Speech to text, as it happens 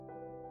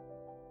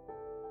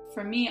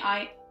For me,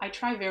 I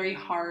try very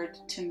hard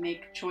to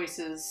make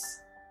choices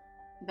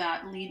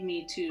that lead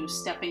me to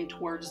stepping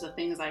towards the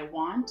things I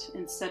want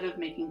instead of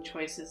making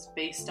choices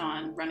based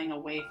on running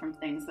away from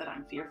things that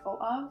I'm fearful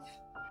of.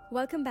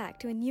 Welcome back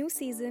to a new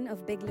season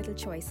of Big Little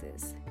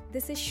Choices.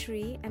 This is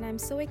Shri, and I'm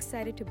so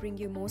excited to bring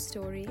you more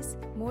stories,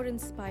 more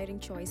inspiring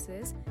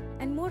choices,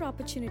 and more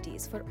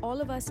opportunities for all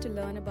of us to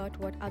learn about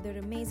what other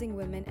amazing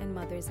women and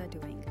mothers are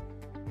doing.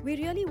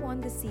 We really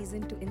want this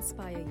season to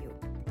inspire you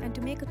and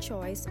to make a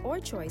choice or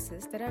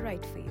choices that are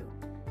right for you.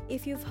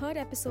 If you've heard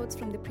episodes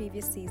from the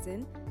previous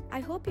season, I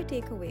hope your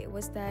takeaway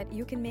was that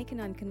you can make an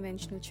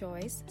unconventional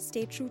choice,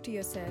 stay true to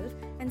yourself,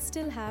 and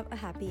still have a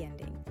happy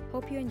ending.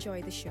 Hope you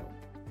enjoy the show.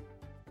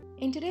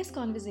 In today's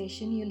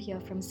conversation, you'll hear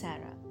from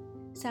Sarah.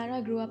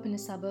 Sarah grew up in a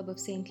suburb of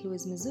St.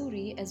 Louis,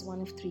 Missouri as one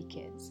of 3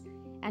 kids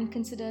and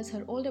considers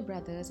her older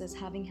brothers as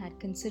having had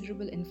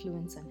considerable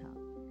influence on her.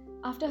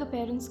 After her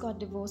parents got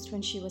divorced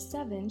when she was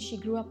 7, she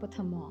grew up with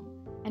her mom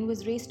and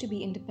was raised to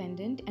be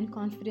independent and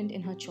confident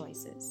in her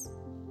choices.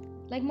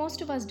 Like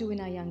most of us do in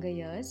our younger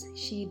years,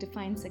 she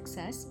defined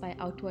success by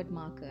outward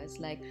markers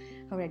like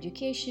her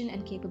education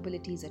and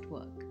capabilities at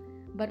work.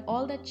 But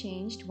all that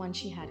changed once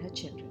she had her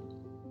children.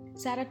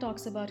 Sarah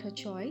talks about her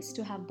choice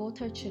to have both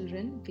her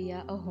children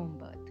via a home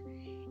birth.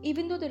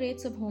 Even though the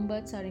rates of home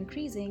births are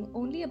increasing,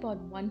 only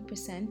about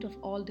 1% of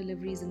all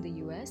deliveries in the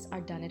US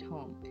are done at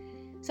home.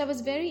 So I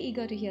was very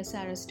eager to hear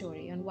Sarah's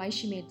story on why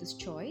she made this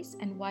choice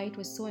and why it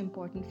was so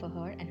important for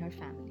her and her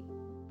family.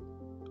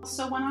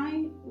 So when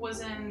I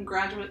was in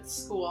graduate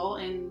school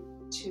in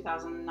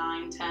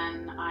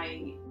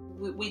 2009-10,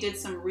 we did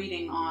some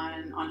reading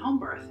on home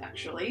birth,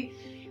 actually,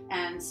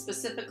 and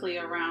specifically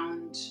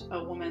around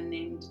a woman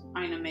named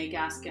Ina May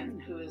Gaskin,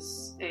 who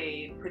is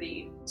a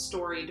pretty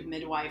storied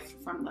midwife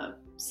from the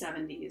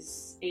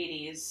 70s,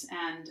 80s,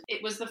 and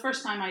it was the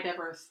first time I'd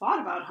ever thought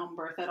about home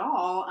birth at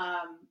all.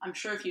 I'm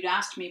sure if you'd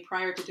asked me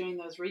prior to doing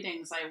those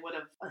readings, I would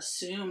have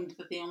assumed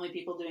that the only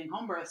people doing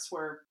home births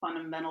were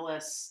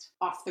fundamentalist,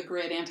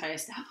 off-the-grid,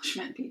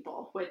 anti-establishment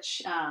people,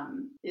 which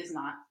is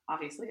not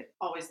obviously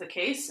always the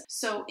case.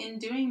 So in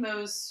doing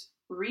those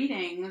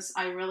readings,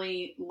 I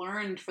really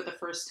learned for the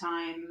first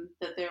time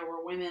that there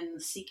were women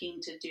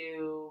seeking to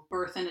do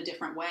birth in a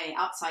different way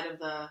outside of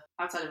the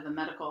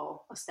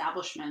medical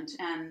establishment,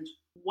 and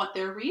what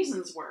their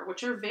reasons were,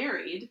 which are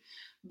varied,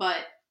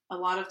 but a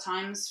lot of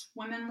times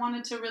women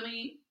wanted to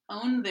really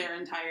own their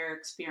entire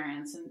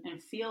experience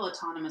and feel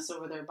autonomous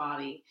over their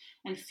body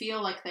and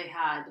feel like they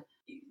had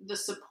the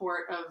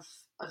support of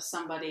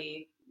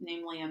somebody,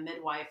 namely a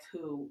midwife,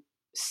 who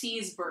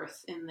sees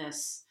birth in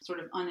this sort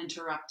of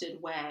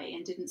uninterrupted way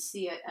and didn't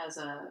see it as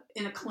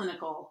in a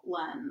clinical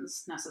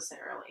lens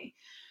necessarily.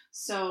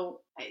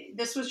 So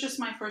this was just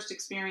my first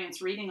experience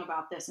reading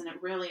about this, and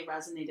it really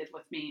resonated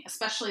with me,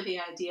 especially the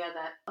idea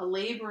that a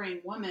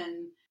laboring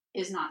woman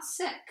is not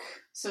sick.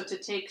 So to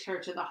take her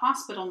to the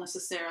hospital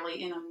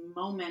necessarily in a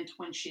moment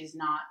when she's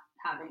not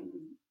having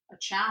a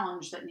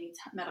challenge that needs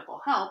medical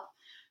help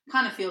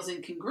kind of feels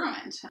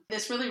incongruent.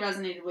 This really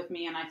resonated with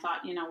me, and I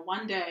thought,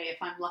 one day if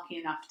I'm lucky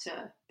enough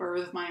to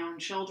birth my own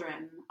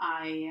children,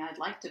 I'd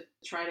like to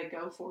try to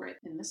go for it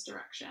in this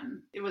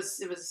direction. It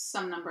was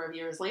some number of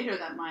years later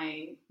that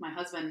my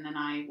husband and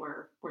I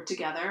were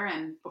together,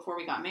 and before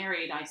we got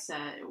married, I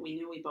said, we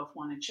knew we both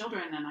wanted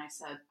children, and I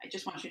said, I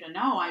just want you to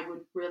know I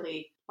would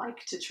really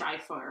like to try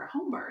for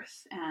home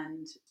birth.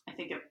 And I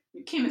think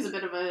it came as a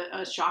bit of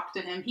a shock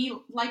to him. He,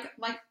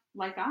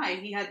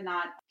 he had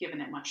not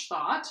given it much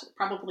thought,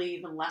 probably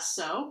even less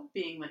so,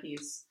 being that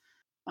he's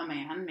a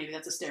man. Maybe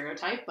that's a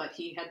stereotype, but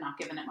he had not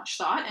given it much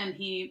thought, and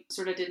he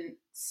sort of didn't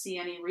see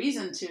any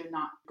reason to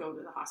not go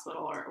to the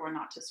hospital or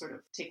not to sort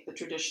of take the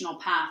traditional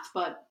path.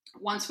 But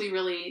once we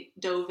really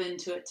dove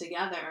into it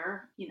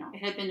together,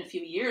 it had been a few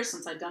years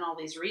since I'd done all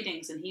these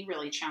readings, and he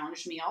really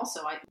challenged me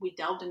also. We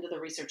delved into the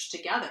research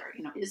together.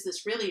 Is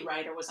this really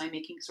right, or was I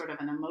making sort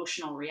of an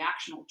emotional,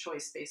 reactional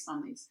choice based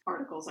on these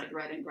articles I'd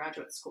read in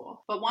graduate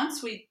school? But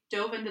once we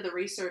dove into the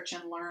research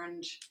and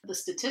learned the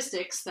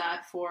statistics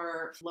that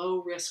for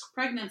low-risk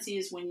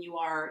pregnancies, when you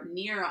are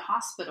near a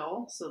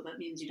hospital, so that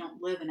means you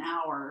don't live an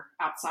hour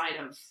outside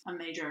of a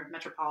major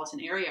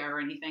metropolitan area or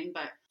anything,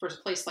 but for a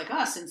place like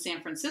us in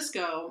San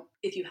Francisco,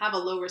 if you have a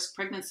low-risk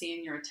pregnancy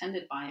and you're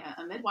attended by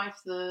a midwife,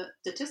 the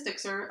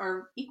statistics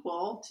are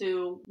equal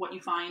to what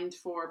you find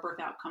for birth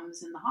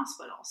outcomes in the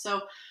hospital.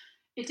 So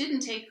it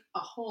didn't take a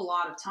whole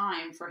lot of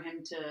time for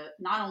him to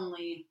not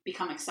only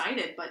become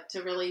excited, but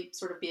to really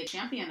sort of be a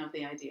champion of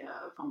the idea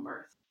of home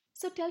birth.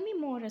 So tell me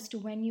more as to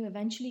when you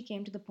eventually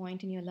came to the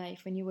point in your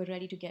life when you were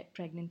ready to get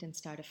pregnant and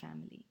start a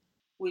family.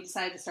 We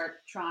decided to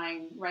start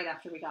trying right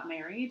after we got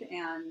married,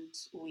 and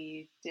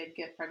we did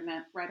get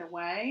pregnant right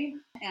away.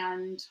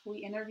 And we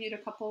interviewed a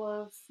couple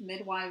of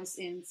midwives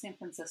in San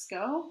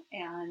Francisco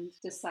and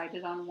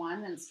decided on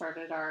one and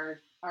started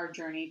our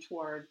journey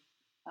toward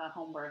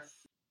home birth.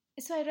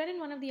 So I read in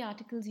one of the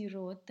articles you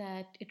wrote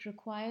that it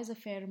requires a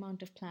fair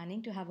amount of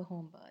planning to have a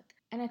home birth.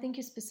 And I think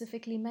you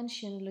specifically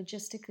mentioned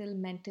logistical,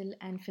 mental,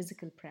 and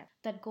physical prep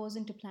that goes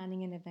into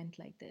planning an event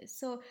like this.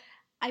 So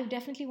I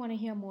definitely want to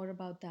hear more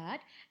about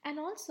that. And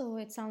also,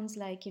 it sounds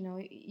like,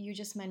 you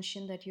just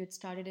mentioned that you had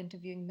started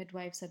interviewing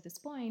midwives at this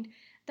point,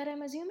 that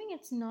I'm assuming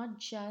it's not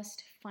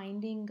just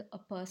finding a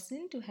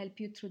person to help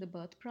you through the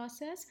birth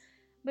process,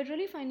 but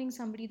really finding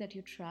somebody that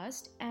you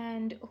trust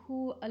and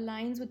who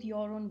aligns with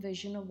your own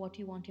vision of what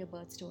you want your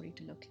birth story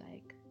to look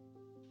like.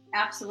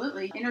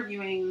 Absolutely.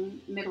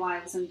 Interviewing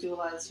midwives and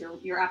doulas,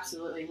 you're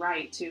absolutely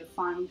right to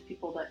find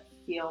people that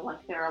feel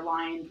like they're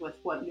aligned with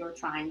what you're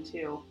trying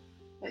to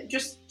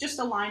just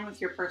align with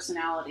your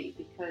personality,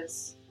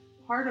 because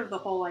part of the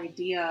whole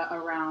idea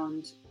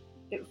around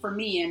for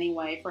me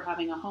anyway, for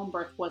having a home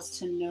birth was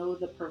to know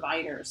the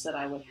providers that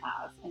I would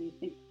have. And you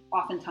think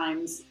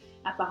oftentimes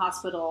at the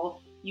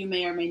hospital, you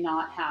may or may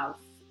not have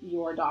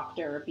your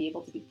doctor be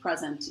able to be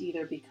present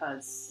either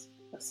because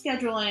of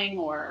scheduling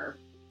or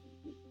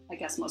I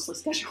guess mostly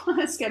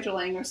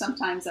scheduling, or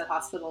sometimes at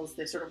hospitals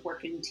they sort of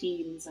work in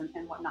teams and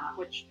whatnot,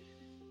 which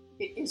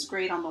is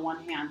great on the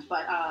one hand.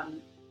 But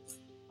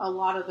a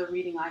lot of the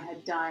reading I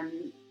had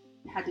done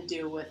had to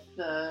do with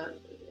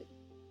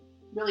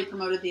really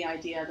promoted the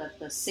idea that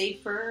the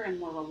safer and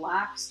more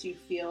relaxed you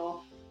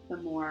feel, the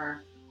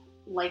more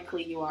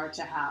likely you are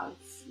to have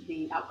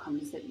the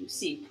outcomes that you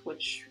seek,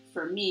 which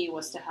for me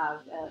was to have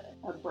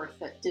a birth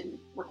that didn't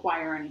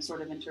require any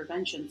sort of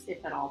interventions,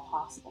 if at all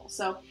possible.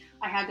 So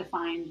I had to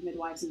find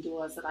midwives and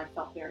doulas that I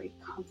felt very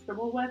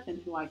comfortable with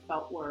and who I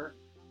felt were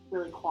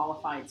really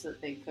qualified so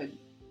that they could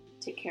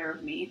take care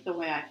of me the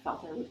way I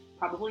felt I would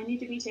probably need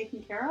to be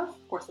taken care of.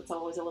 Of course, that's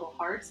always a little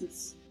hard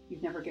since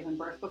you've never given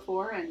birth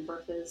before, and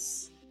birth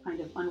is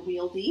kind of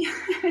unwieldy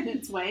in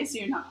its way, so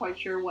you're not quite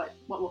sure what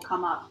will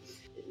come up.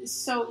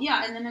 So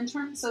yeah, and then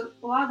so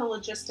a lot of the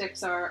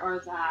logistics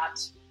are that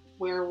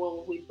where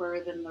will we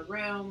birth in the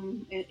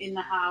room, in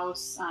the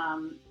house,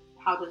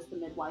 how does the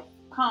midwife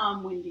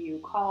come, when do you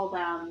call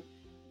them,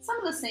 some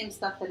of the same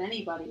stuff that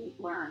anybody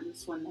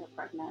learns when they're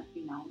pregnant,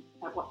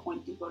 at what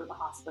point do you go to the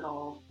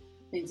hospital,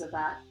 things of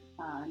that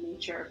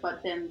nature.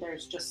 But then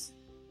there's just,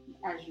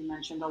 as you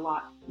mentioned, a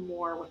lot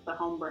more with the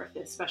home birth,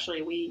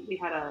 especially we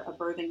had a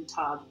birthing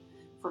tub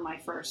for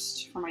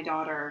my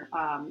daughter.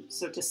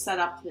 So to set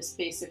up this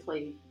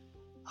basically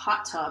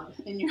hot tub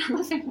in your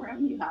living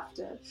room, you have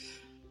to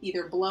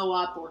either blow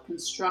up or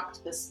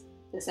construct this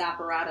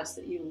apparatus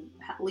that you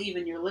leave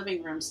in your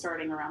living room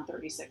starting around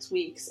 36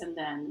 weeks. And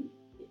then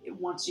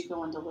once you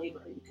go into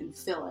labor, you can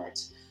fill it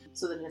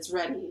so that it's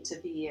ready to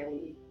be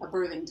a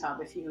birthing tub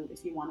if you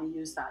want to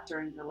use that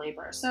during your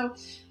labor. So,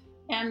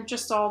 and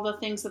just all the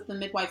things that the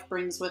midwife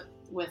brings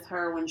with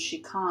her when she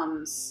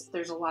comes,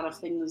 there's a lot of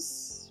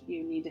things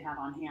you need to have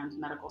on hand,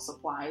 medical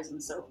supplies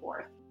and so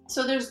forth.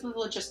 So there's the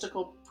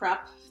logistical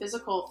prep.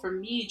 Physical for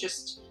me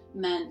just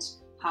meant,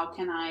 how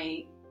can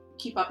I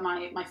keep up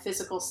my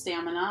physical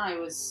stamina? I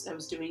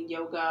was doing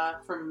yoga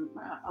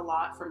a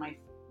lot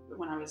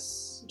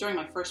during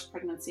my first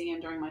pregnancy,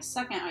 and during my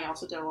second, I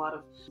also did a lot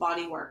of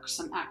body work,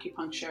 some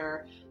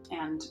acupuncture,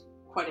 and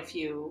quite a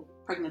few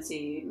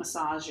pregnancy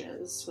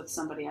massages with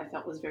somebody I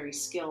felt was very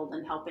skilled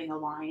in helping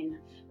align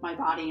my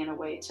body in a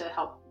way to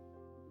help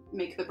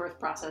make the birth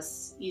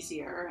process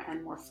easier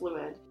and more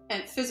fluid.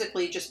 And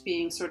physically just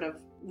being sort of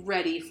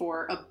ready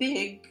for a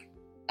big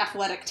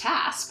athletic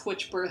task,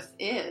 which birth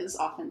is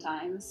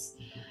oftentimes.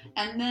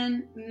 And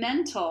then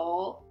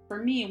mental,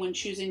 for me, when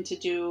choosing to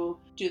do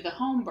the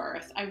home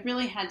birth, I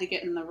really had to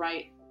get in the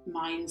right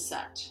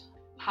mindset.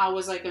 How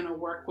was I going to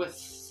work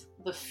with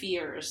the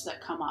fears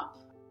that come up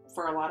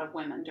for a lot of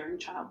women during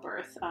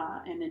childbirth,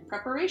 and in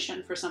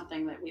preparation for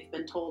something that we've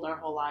been told our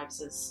whole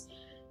lives is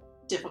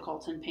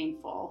difficult and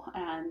painful?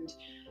 And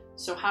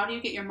so how do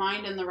you get your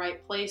mind in the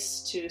right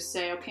place to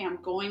say, okay,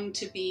 I'm going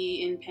to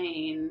be in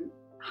pain.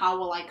 How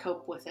will I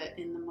cope with it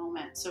in the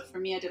moment? So for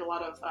me, I did a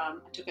lot of, I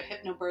took a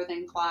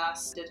hypnobirthing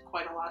class, did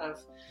quite a lot of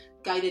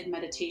guided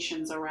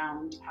meditations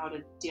around how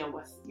to deal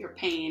with your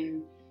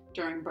pain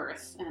during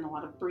birth, and a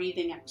lot of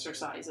breathing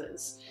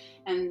exercises,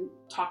 and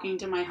talking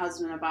to my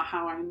husband about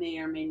how I may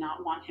or may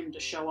not want him to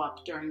show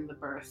up during the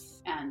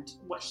birth, and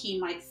what he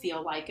might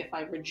feel like if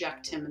I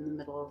reject him in the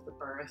middle of the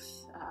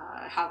birth.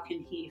 How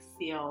can he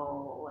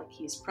feel like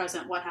he's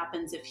present? What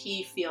happens if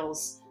he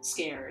feels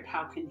scared?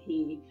 How can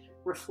he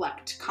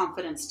reflect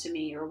confidence to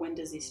me, or when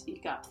does he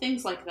speak up?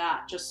 Things like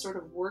that, just sort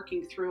of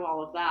working through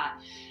all of that.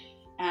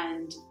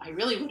 And I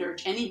really would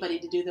urge anybody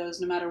to do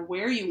those no matter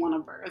where you want to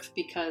birth,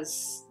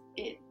 because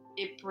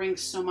it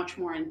brings so much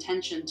more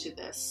intention to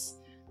this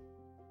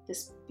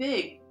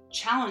big,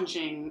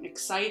 challenging,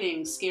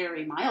 exciting,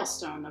 scary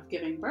milestone of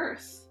giving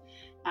birth.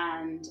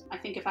 And I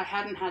think if I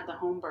hadn't had the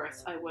home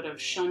birth, I would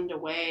have shunned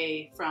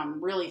away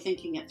from really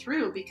thinking it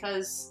through,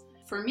 because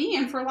for me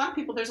and for a lot of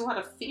people, there's a lot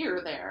of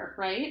fear there,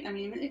 right? I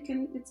mean,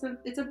 it's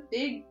a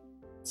big,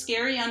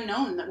 scary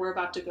unknown that we're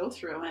about to go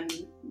through. And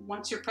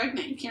once you're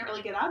pregnant, you can't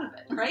really get out of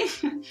it,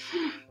 right?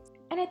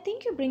 And I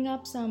think you bring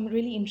up some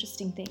really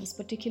interesting things,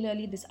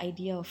 particularly this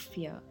idea of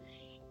fear.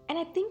 And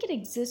I think it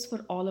exists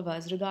for all of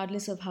us,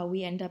 regardless of how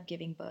we end up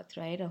giving birth,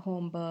 right? A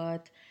home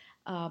birth,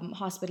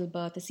 hospital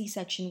birth, a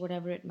C-section,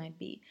 whatever it might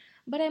be.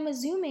 But I'm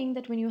assuming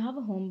that when you have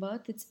a home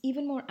birth, it's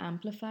even more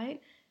amplified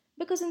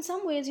because, in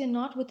some ways, you're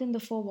not within the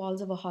four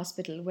walls of a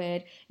hospital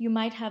where you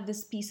might have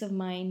this peace of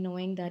mind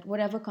knowing that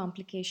whatever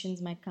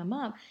complications might come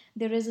up,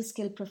 there is a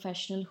skilled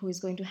professional who is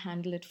going to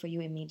handle it for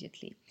you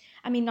immediately.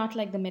 I mean, not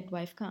like the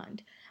midwife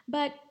can't.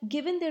 But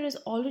given there is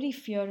already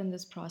fear in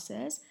this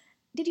process,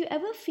 did you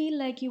ever feel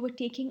like you were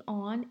taking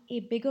on a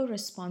bigger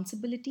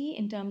responsibility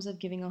in terms of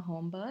giving a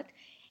home birth?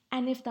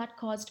 And if that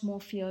caused more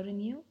fear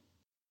in you?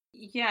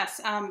 Yes.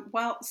 I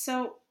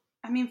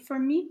mean, for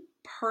me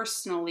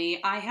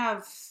personally, I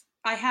had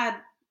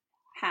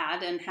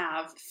and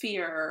have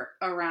fear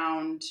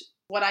around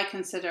what I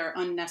consider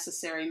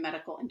unnecessary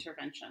medical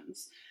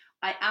interventions.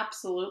 I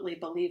absolutely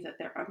believe that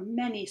there are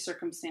many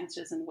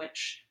circumstances in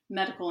which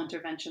medical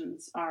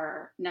interventions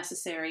are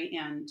necessary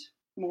and,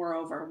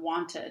 moreover,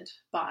 wanted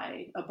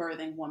by a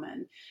birthing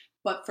woman.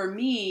 But for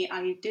me,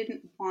 I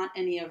didn't want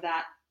any of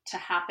that to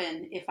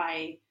happen if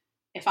I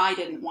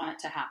didn't want it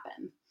to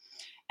happen.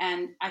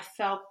 And I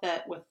felt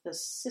that with the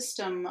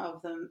system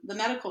of the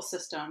medical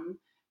system,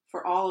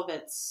 for all of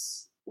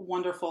its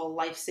wonderful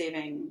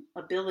life-saving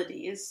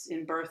abilities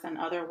in birth and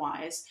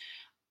otherwise,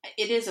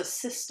 it is a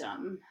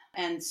system.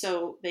 And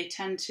so they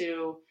tend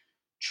to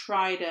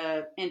try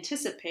to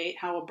anticipate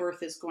how a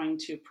birth is going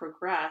to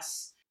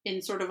progress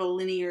in sort of a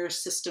linear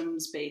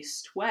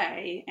systems-based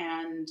way.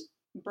 And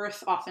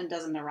birth often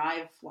doesn't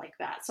arrive like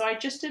that. So I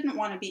just didn't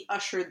want to be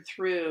ushered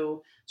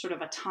through sort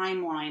of a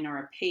timeline or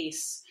a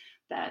pace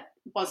that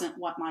wasn't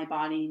what my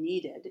body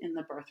needed in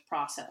the birth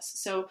process.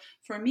 So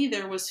for me,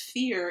 there was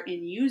fear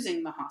in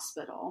using the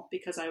hospital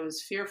because I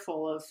was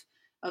fearful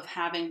of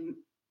having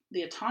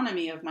the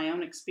autonomy of my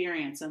own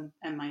experience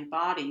and my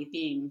body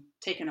being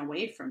taken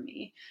away from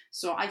me.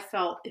 So I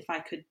felt if I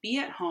could be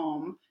at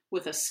home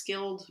with a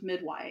skilled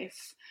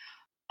midwife,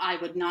 I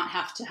would not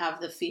have to have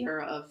the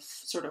fear of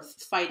sort of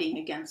fighting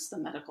against the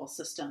medical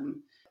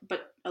system.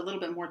 But a little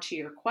bit more to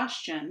your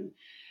question,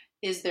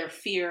 is there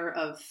fear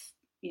of,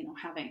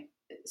 having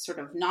sort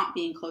of not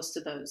being close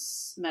to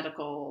those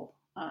medical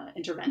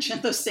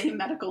interventions, those same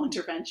medical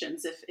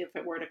interventions, if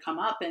it were to come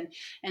up,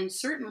 and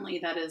certainly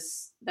that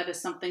is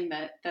something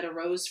that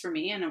arose for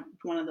me, and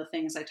one of the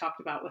things I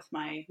talked about with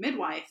my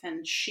midwife,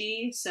 and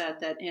she said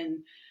that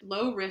in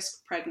low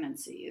risk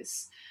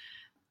pregnancies,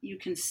 you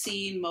can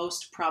see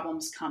most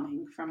problems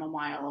coming from a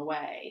mile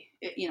away.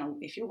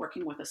 If you're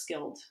working with a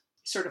skilled,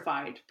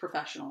 certified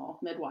professional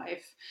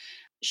midwife,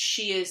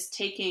 she is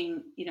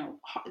taking,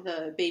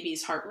 the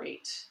baby's heart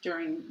rate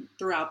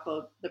throughout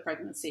the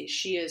pregnancy.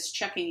 She is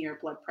checking your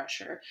blood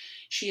pressure.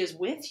 She is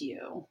with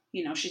you.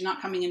 She's not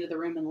coming into the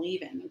room and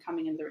leaving and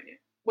coming into the room,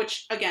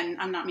 which, again,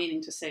 I'm not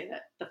meaning to say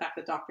that the fact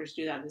that doctors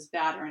do that is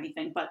bad or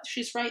anything, but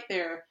she's right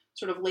there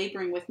sort of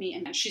laboring with me.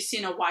 And she's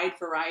seen a wide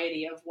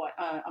variety of what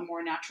a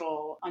more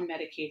natural,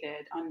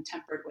 unmedicated,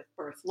 untempered with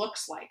birth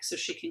looks like. So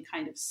she can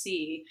kind of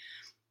see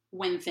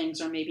when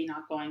things are maybe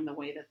not going the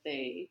way that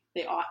they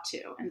ought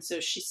to. And so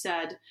she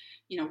said,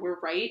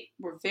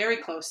 we're very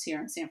close here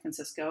in San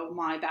Francisco.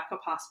 My backup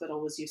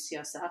hospital was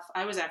UCSF.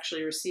 I was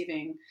actually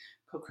receiving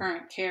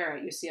concurrent care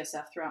at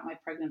UCSF throughout my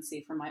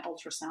pregnancy for my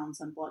ultrasounds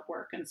and blood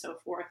work and so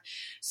forth.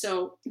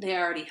 So they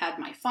already had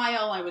my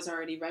file. I was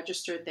already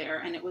registered there,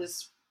 and it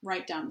was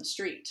right down the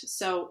street.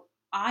 So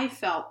I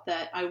felt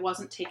that I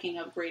wasn't taking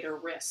a greater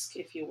risk,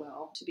 if you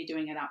will, to be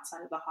doing it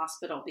outside of the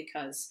hospital,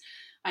 because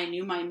I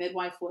knew my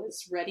midwife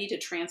was ready to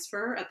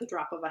transfer at the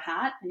drop of a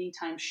hat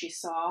anytime she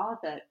saw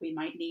that we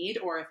might need,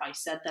 or if I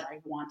said that I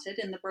wanted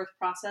in the birth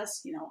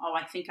process,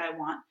 I think I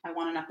want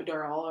an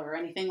epidural or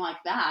anything like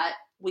that,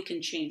 we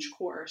can change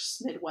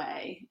course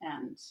midway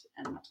and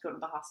go to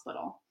the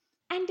hospital.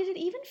 And did it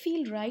even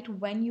feel right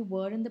when you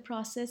were in the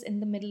process in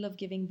the middle of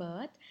giving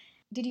birth?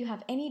 Did you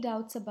have any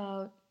doubts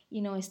about,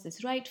 is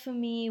this right for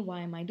me?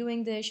 Why am I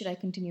doing this? Should I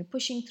continue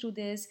pushing through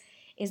this?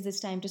 Is this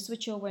time to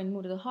switch over and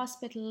move to the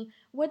hospital?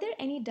 Were there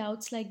any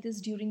doubts like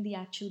this during the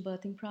actual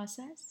birthing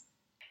process?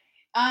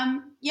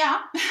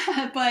 Yeah,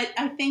 but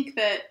I think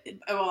that,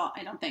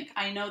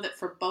 I know that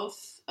for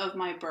both of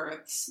my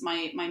births,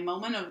 my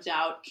moment of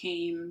doubt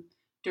came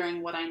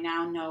during what I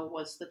now know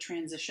was the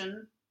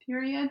transition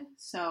period.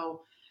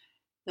 So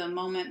the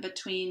moment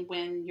between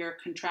when your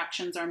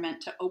contractions are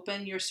meant to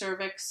open your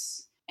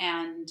cervix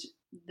and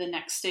the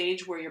next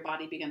stage where your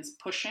body begins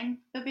pushing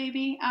the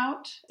baby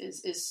out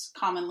is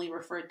commonly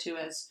referred to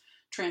as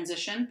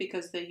transition,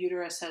 because the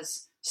uterus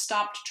has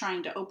stopped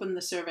trying to open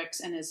the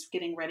cervix and is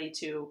getting ready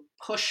to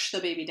push the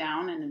baby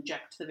down and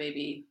inject the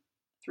baby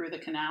through the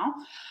canal.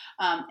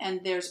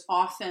 And this is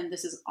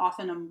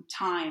often a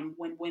time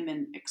when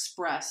women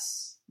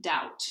express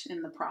doubt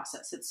in the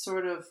process. It's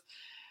sort of,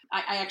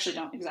 I actually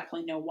don't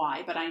exactly know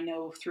why, but I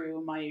know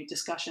through my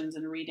discussions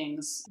and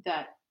readings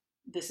that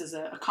this is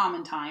a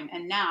common time.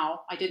 And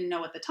now, I didn't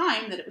know at the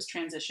time that it was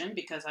transition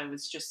because I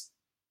was just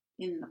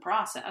in the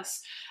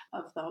process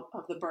of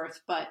the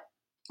birth, but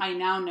I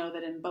now know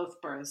that in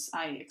both births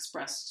I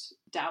expressed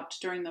doubt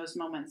during those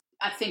moments.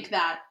 I think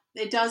that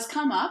it does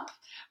come up,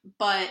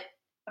 but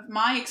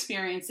my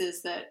experience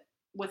is that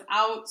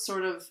without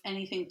sort of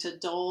anything to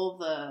dull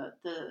the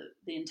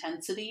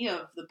intensity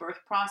of the birth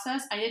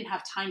process, I didn't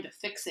have time to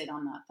fixate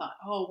on that thought.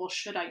 Oh, well,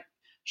 should I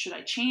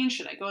change?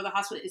 Should I go to the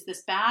hospital? Is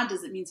this bad?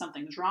 Does it mean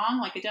something's wrong?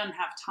 Like, I didn't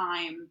have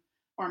time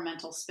or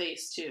mental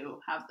space to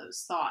have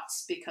those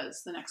thoughts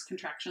because the next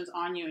contraction's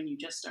on you and you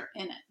just are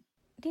in it.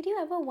 Did you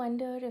ever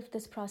wonder if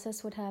this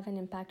process would have an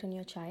impact on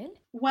your child?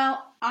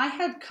 Well, I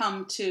had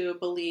come to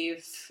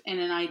believe in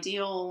an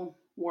ideal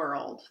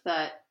world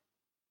that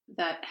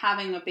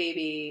having a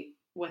baby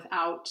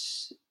without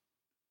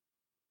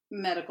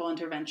medical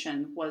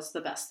intervention was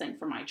the best thing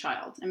for my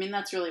child. I mean,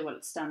 that's really what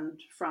it stemmed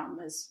from,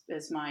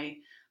 is my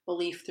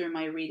belief through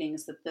my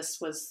readings that this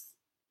was,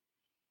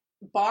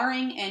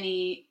 barring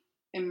any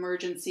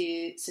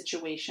emergency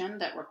situation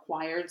that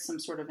required some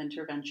sort of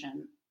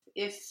intervention,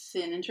 if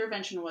an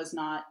intervention was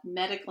not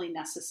medically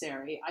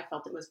necessary, I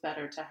felt it was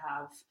better to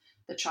have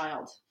the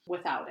child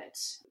without it.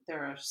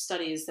 There are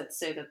studies that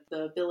say that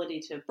the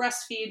ability to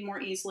breastfeed more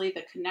easily,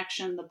 the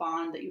connection, the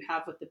bond that you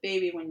have with the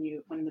baby when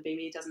the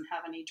baby doesn't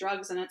have any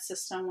drugs in its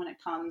system, when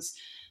it comes,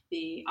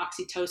 the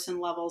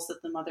oxytocin levels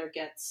that the mother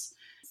gets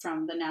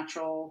from the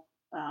natural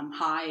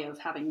high of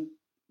having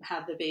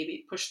had the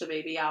baby, push the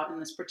baby out in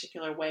this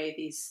particular way.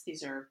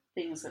 These are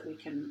things that we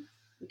can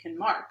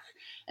mark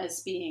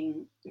as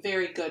being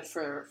very good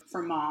for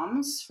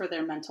moms, for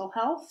their mental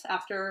health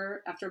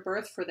after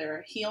birth, for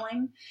their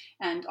healing,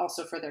 and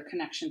also for their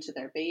connection to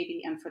their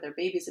baby and for their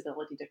baby's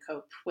ability to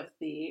cope with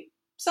the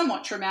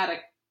somewhat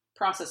traumatic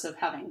process of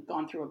having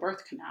gone through a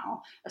birth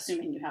canal,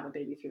 assuming you have a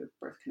baby through a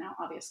birth canal,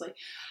 obviously.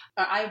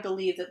 I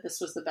believe that this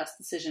was the best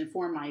decision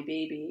for my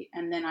baby.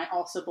 And then I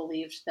also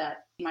believed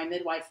that my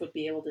midwife would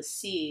be able to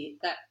see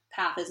that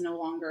path is no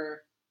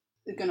longer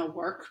going to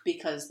work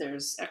because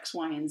there's X,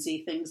 Y, and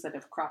Z things that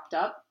have cropped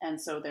up.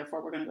 And so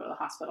therefore we're going to go to the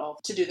hospital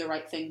to do the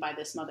right thing by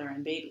this mother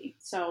and baby.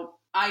 So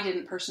I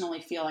didn't personally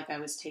feel like I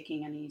was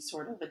taking any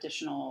sort of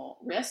additional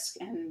risk,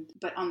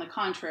 but on the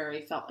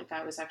contrary, felt like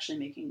I was actually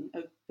making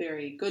a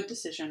very good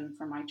decision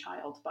for my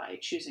child by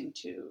choosing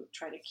to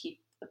try to keep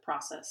the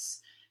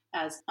process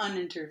as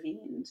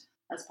unintervened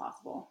as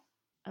possible.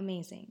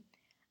 Amazing.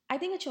 I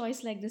think a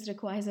choice like this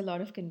requires a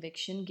lot of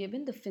conviction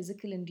given the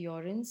physical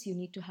endurance you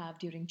need to have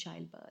during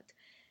childbirth.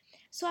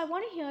 So I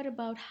want to hear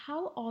about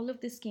how all of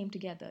this came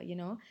together,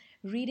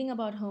 reading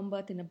about home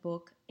birth in a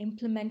book,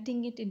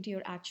 implementing it into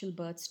your actual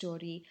birth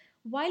story,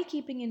 while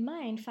keeping in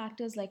mind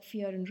factors like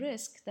fear and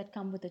risk that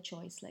come with a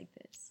choice like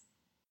this.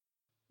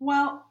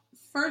 Well,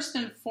 first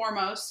and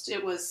foremost,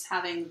 it was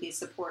having the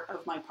support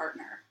of my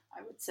partner,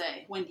 I would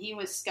say. When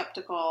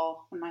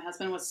my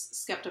husband was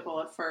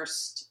skeptical at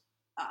first,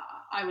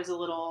 I was a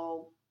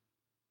little,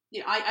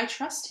 I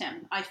trust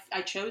him.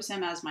 I chose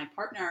him as my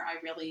partner.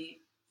 I really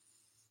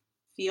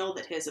feel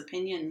that his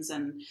opinions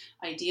and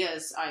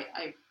ideas,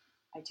 I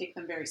take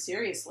them very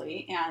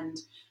seriously. And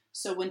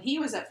so when he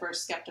was at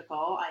first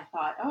skeptical, I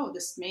thought, oh,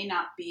 this may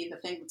not be the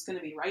thing that's going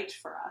to be right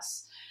for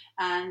us.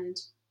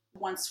 And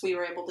once we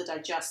were able to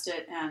digest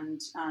it and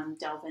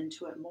delve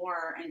into it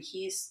more, and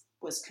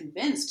was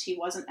convinced, he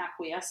wasn't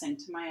acquiescing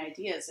to my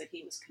ideas, that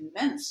he was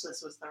convinced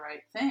this was the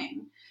right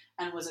thing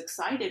and was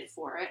excited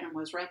for it and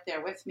was right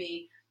there with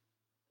me,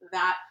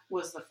 that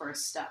was the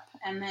first step.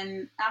 And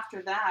then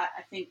after that,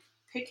 I think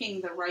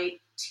picking the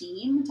right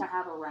team to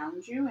have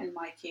around you, in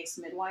my case,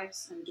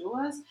 midwives and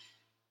doulas,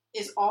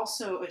 is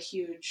also a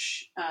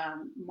huge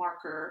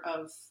marker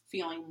of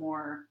feeling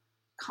more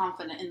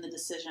confident in the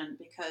decision,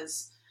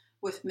 because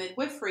with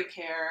midwifery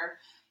care,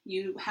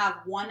 you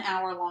have 1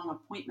 hour long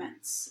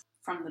appointments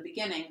from the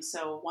beginning.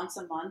 So once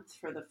a month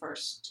for the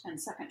first and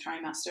second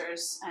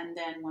trimesters. And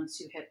then once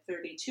you hit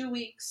 32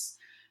 weeks,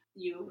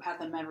 you have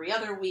them every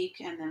other week.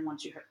 And then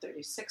once you hit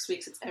 36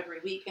 weeks, it's every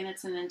week. And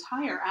it's an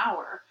entire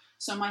hour.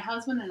 So my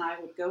husband and I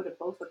would go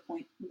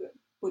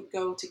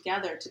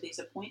together to these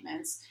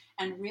appointments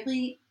and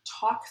really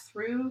talk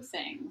through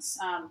things.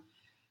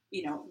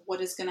 What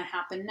is going to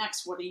happen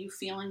next? What are you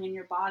feeling in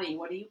your body?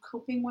 What are you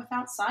coping with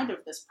outside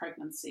of this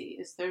pregnancy?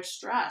 Is there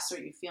stress? Are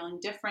you feeling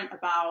different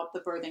about the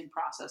birthing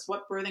process?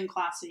 What birthing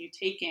class are you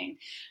taking?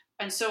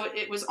 And so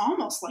it was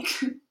almost like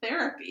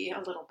therapy a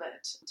little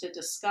bit, to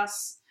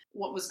discuss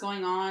what was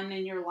going on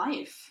in your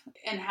life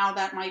and how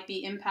that might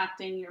be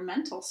impacting your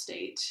mental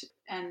state,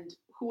 and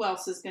who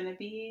else is going to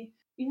be,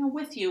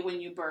 with you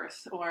when you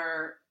birth,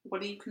 or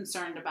what are you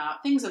concerned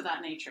about? Things of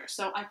that nature.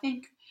 So I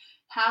think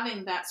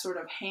having that sort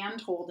of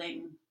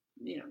hand-holding,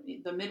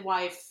 the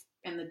midwife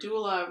and the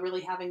doula really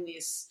having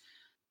these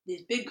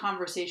big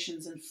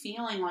conversations and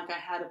feeling like I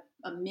had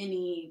a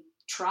mini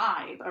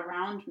tribe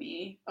around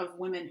me of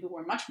women who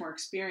were much more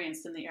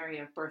experienced in the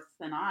area of birth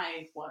than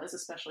I was,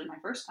 especially my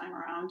first time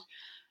around,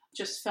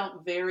 just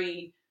felt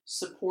very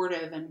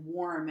supportive and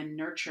warm and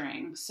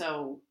nurturing.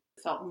 So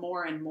it felt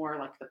more and more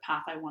like the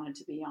path I wanted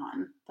to be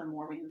on the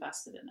more we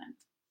invested in it.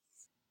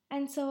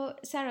 And so,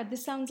 Sarah,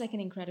 this sounds like an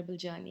incredible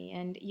journey.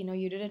 And,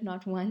 you did it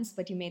not once,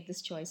 but you made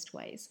this choice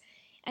twice.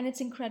 And it's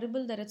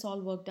incredible that it's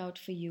all worked out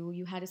for you.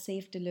 You had a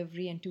safe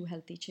delivery and 2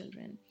 healthy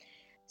children.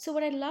 So,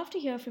 what I'd love to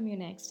hear from you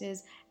next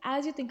is,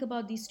 as you think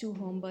about these two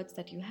home births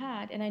that you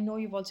had, and I know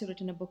you've also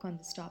written a book on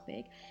this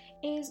topic,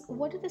 is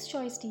what did this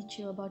choice teach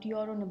you about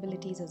your own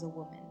abilities as a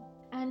woman?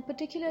 And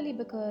particularly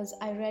because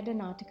I read an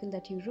article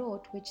that you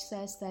wrote which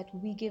says that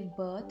we give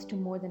birth to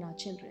more than our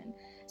children.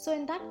 So,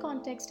 in that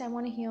context, I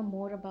want to hear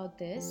more about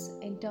this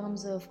in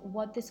terms of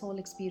what this whole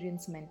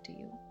experience meant to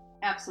you.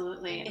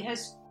 Absolutely. It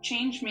has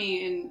changed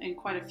me in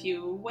quite a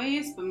few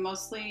ways, but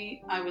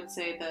mostly I would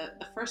say the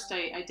first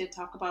I did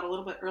talk about a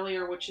little bit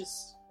earlier, which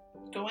is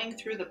going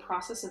through the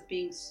process of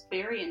being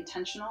very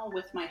intentional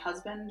with my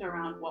husband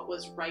around what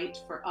was right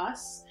for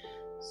us.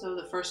 So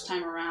the first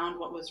time around,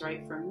 what was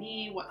right for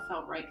me, what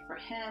felt right for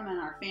him and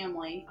our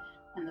family.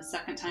 And the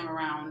second time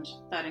around,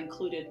 that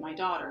included my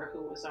daughter,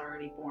 who was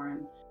already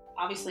born.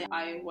 Obviously,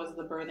 I was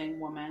the birthing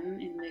woman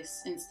in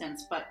this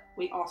instance, but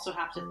we also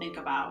have to think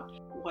about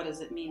what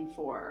does it mean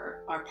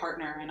for our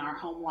partner and our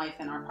home life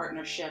and our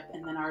partnership,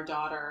 and then our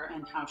daughter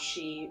and how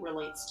she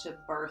relates to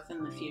birth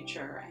in the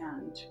future,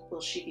 and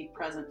will she be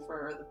present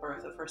for the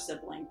birth of her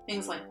sibling?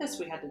 Things like this,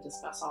 we had to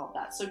discuss all of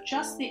that. So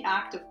just the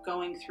act of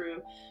going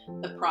through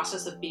the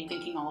process of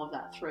thinking all of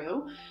that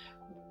through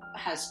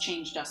has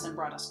changed us and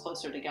brought us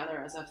closer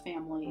together as a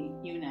family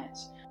unit.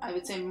 I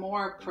would say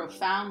more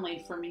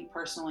profoundly for me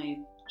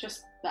personally,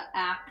 just the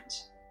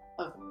act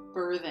of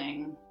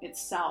birthing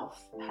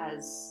itself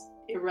has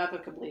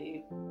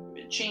irrevocably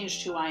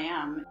changed who I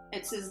am.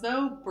 It's as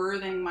though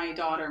birthing my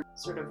daughter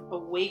sort of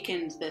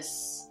awakened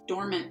this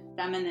dormant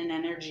feminine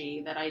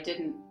energy that I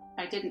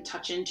didn't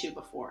touch into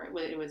before.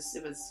 It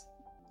was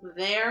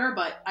there,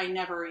 but I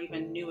never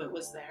even knew it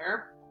was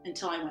there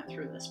until I went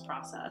through this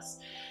process.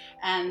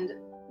 And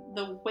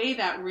the way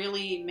that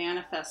really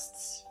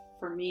manifests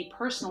for me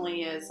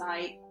personally is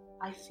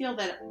I feel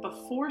that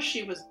before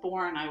she was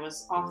born, I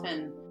was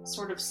often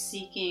sort of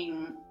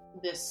seeking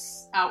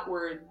this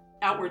outward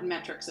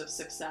metrics of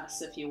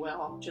success, if you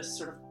will, just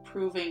sort of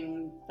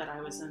proving that I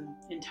was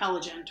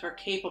intelligent or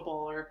capable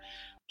or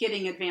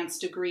getting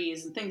advanced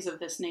degrees and things of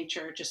this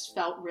nature. It just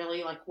felt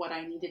really like what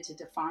I needed to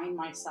define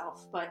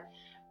myself. But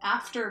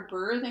after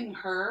birthing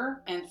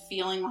her and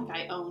feeling like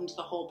I owned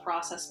the whole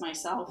process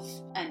myself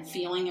and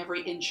feeling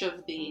every inch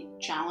of the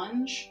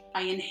challenge,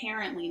 I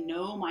inherently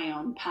know my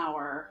own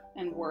power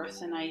and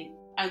worth, and I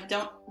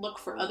don't look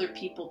for other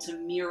people to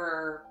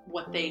mirror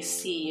what they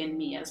see in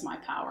me as my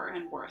power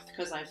and worth,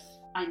 because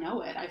I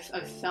know it.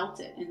 I've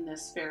felt it in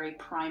this very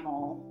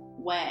primal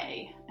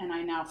way, and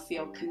I now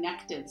feel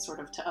connected sort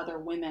of to other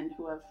women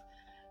who have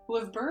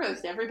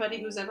birthed,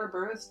 everybody who's ever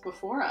birthed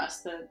before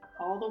us,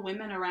 all the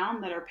women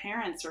around that are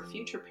parents or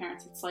future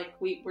parents. It's like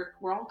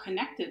we're all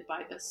connected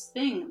by this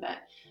thing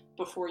that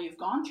before you've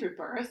gone through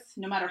birth,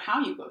 no matter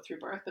how you go through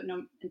birth, but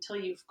until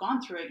you've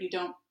gone through it, you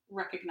don't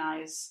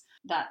recognize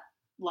that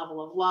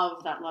level of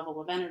love, that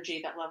level of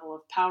energy, that level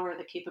of power,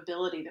 the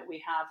capability that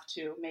we have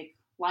to make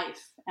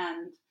life.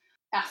 And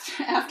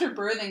after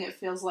birthing, it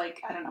feels like,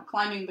 I don't know,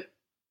 climbing the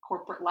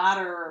corporate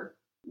ladder or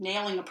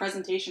nailing a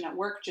presentation at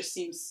work just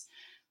seems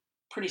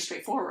pretty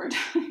straightforward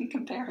in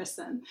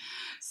comparison.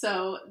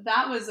 So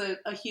that was a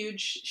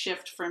huge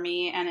shift for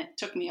me, and it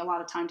took me a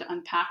lot of time to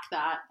unpack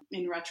that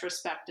in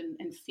retrospect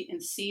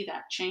and see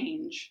that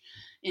change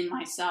in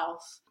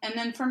myself. And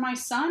then for my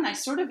son, I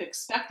sort of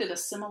expected a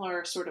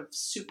similar sort of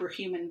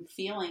superhuman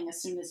feeling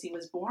as soon as he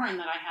was born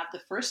that I had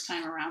the first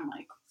time around,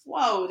 like,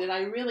 whoa, did I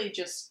really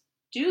just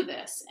do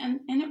this? And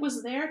it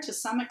was there to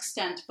some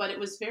extent, but it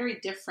was very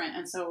different.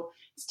 And so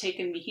it's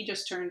taken me, he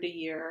just turned a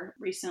year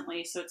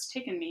recently, so it's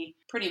taken me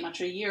pretty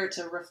much a year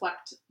to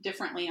reflect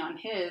differently on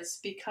his,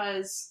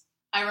 because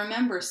I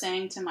remember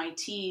saying to my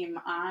team,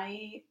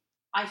 I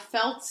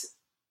felt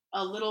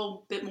a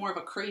little bit more of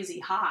a crazy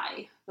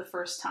high the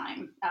first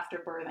time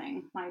after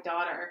birthing my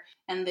daughter.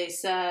 And they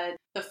said,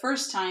 the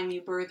first time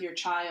you birth your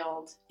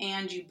child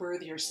and you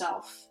birth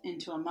yourself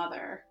into a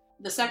mother.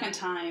 The second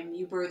time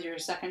you birth your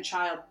second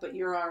child, but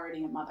you're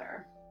already a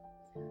mother.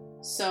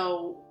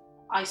 So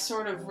I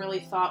sort of really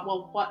thought,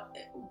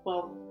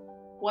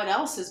 what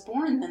else is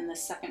born then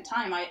this second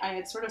time? I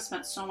had sort of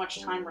spent so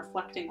much time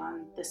reflecting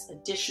on this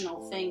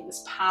additional thing,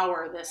 this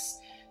power,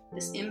 this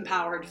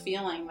empowered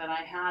feeling that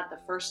I had the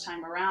first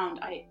time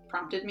around. I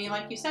prompted me,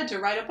 like you said, to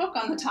write a book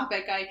on the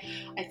topic.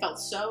 I felt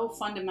so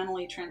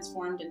fundamentally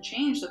transformed and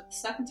changed that the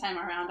second time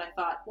around I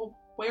thought, well,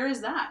 where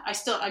is that?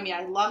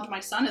 I loved my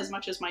son as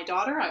much as my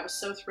daughter. I was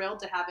so thrilled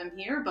to have him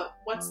here, but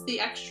what's the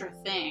extra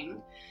thing?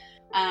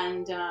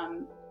 And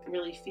it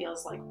really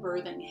feels like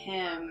birthing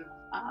him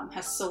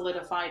has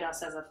solidified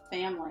us as a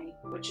family,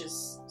 which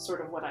is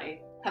sort of what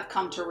I have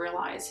come to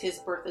realize. His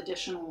birth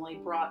additionally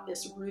brought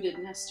this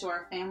rootedness to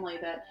our family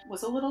that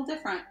was a little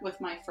different with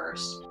my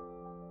first.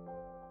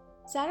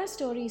 Sarah's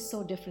story is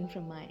so different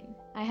from mine.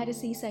 I had a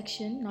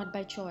C-section, not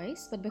by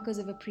choice, but because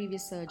of a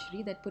previous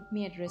surgery that put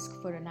me at risk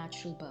for a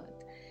natural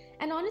birth.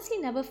 And honestly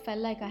never felt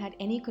like I had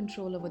any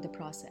control over the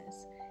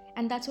process.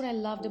 And that's what I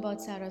loved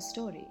about Sarah's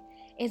story,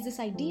 is this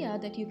idea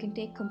that you can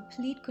take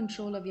complete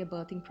control of your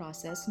birthing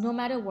process, no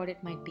matter what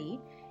it might be,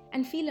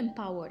 and feel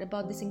empowered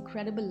about this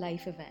incredible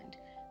life event,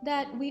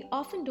 that we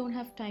often don't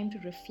have time to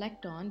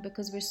reflect on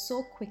because we're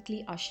so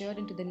quickly ushered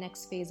into the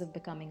next phase of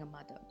becoming a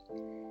mother.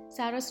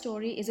 Sarah's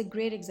story is a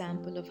great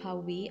example of how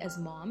we, as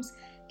moms,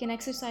 can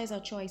exercise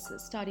our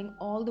choices starting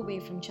all the way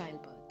from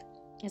childbirth.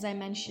 As I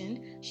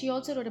mentioned, she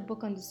also wrote a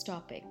book on this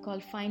topic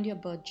called Find Your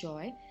Birth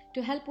Joy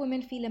to help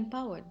women feel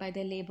empowered by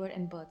their labor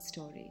and birth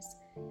stories.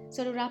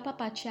 So to wrap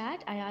up our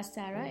chat, I asked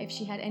Sarah if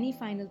she had any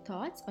final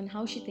thoughts on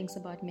how she thinks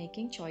about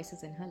making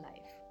choices in her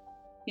life.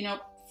 You know,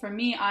 for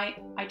me, I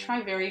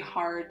try very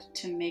hard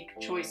to make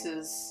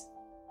choices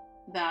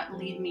that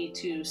lead me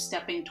to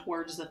stepping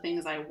towards the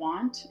things I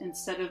want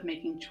instead of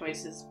making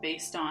choices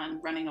based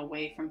on running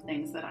away from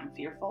things that I'm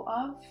fearful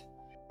of.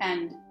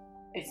 And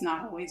it's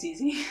not always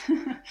easy.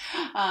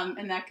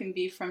 And that can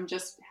be from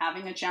just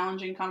having a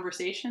challenging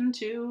conversation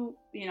to,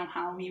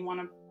 how you want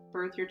to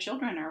birth your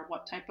children or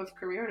what type of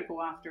career to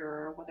go after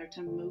or whether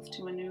to move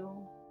to a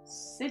new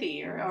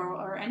city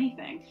or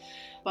anything.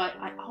 But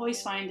I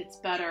always find it's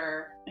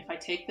better if I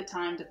take the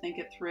time to think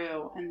it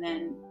through and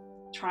then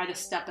try to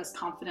step as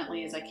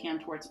confidently as I can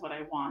towards what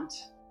I want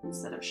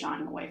instead of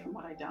shying away from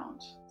what I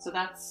don't. So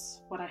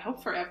that's what I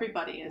hope for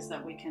everybody, is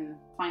that we can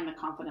find the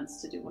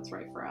confidence to do what's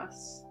right for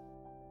us.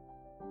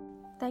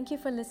 Thank you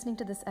for listening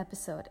to this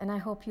episode, and I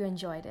hope you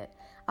enjoyed it.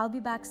 I'll be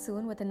back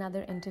soon with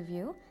another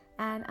interview.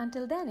 And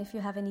until then, if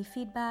you have any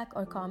feedback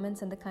or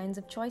comments on the kinds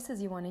of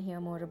choices you want to hear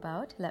more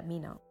about, let me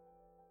know.